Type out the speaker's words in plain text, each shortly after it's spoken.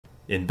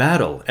In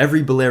battle,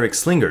 every Balearic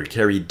Slinger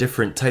carried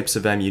different types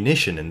of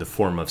ammunition in the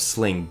form of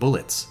sling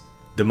bullets.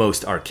 The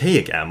most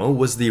archaic ammo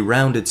was the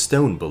rounded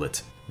stone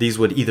bullet. These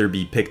would either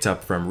be picked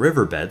up from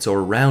riverbeds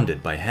or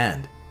rounded by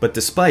hand. But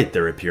despite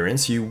their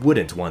appearance, you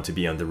wouldn't want to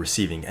be on the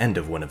receiving end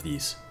of one of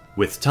these.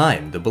 With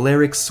time, the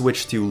Balearics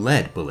switched to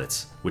lead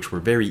bullets, which were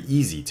very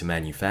easy to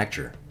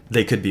manufacture.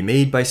 They could be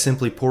made by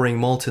simply pouring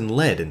molten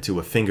lead into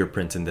a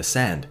fingerprint in the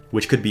sand,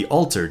 which could be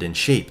altered in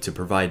shape to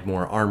provide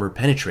more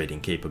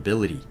armor-penetrating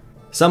capability.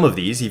 Some of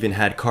these even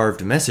had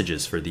carved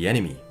messages for the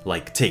enemy,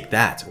 like "take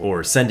that"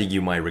 or "sending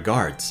you my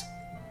regards."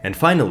 And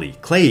finally,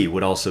 clay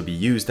would also be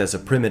used as a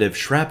primitive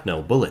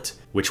shrapnel bullet,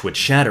 which would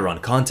shatter on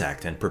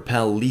contact and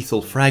propel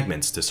lethal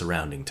fragments to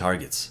surrounding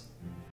targets.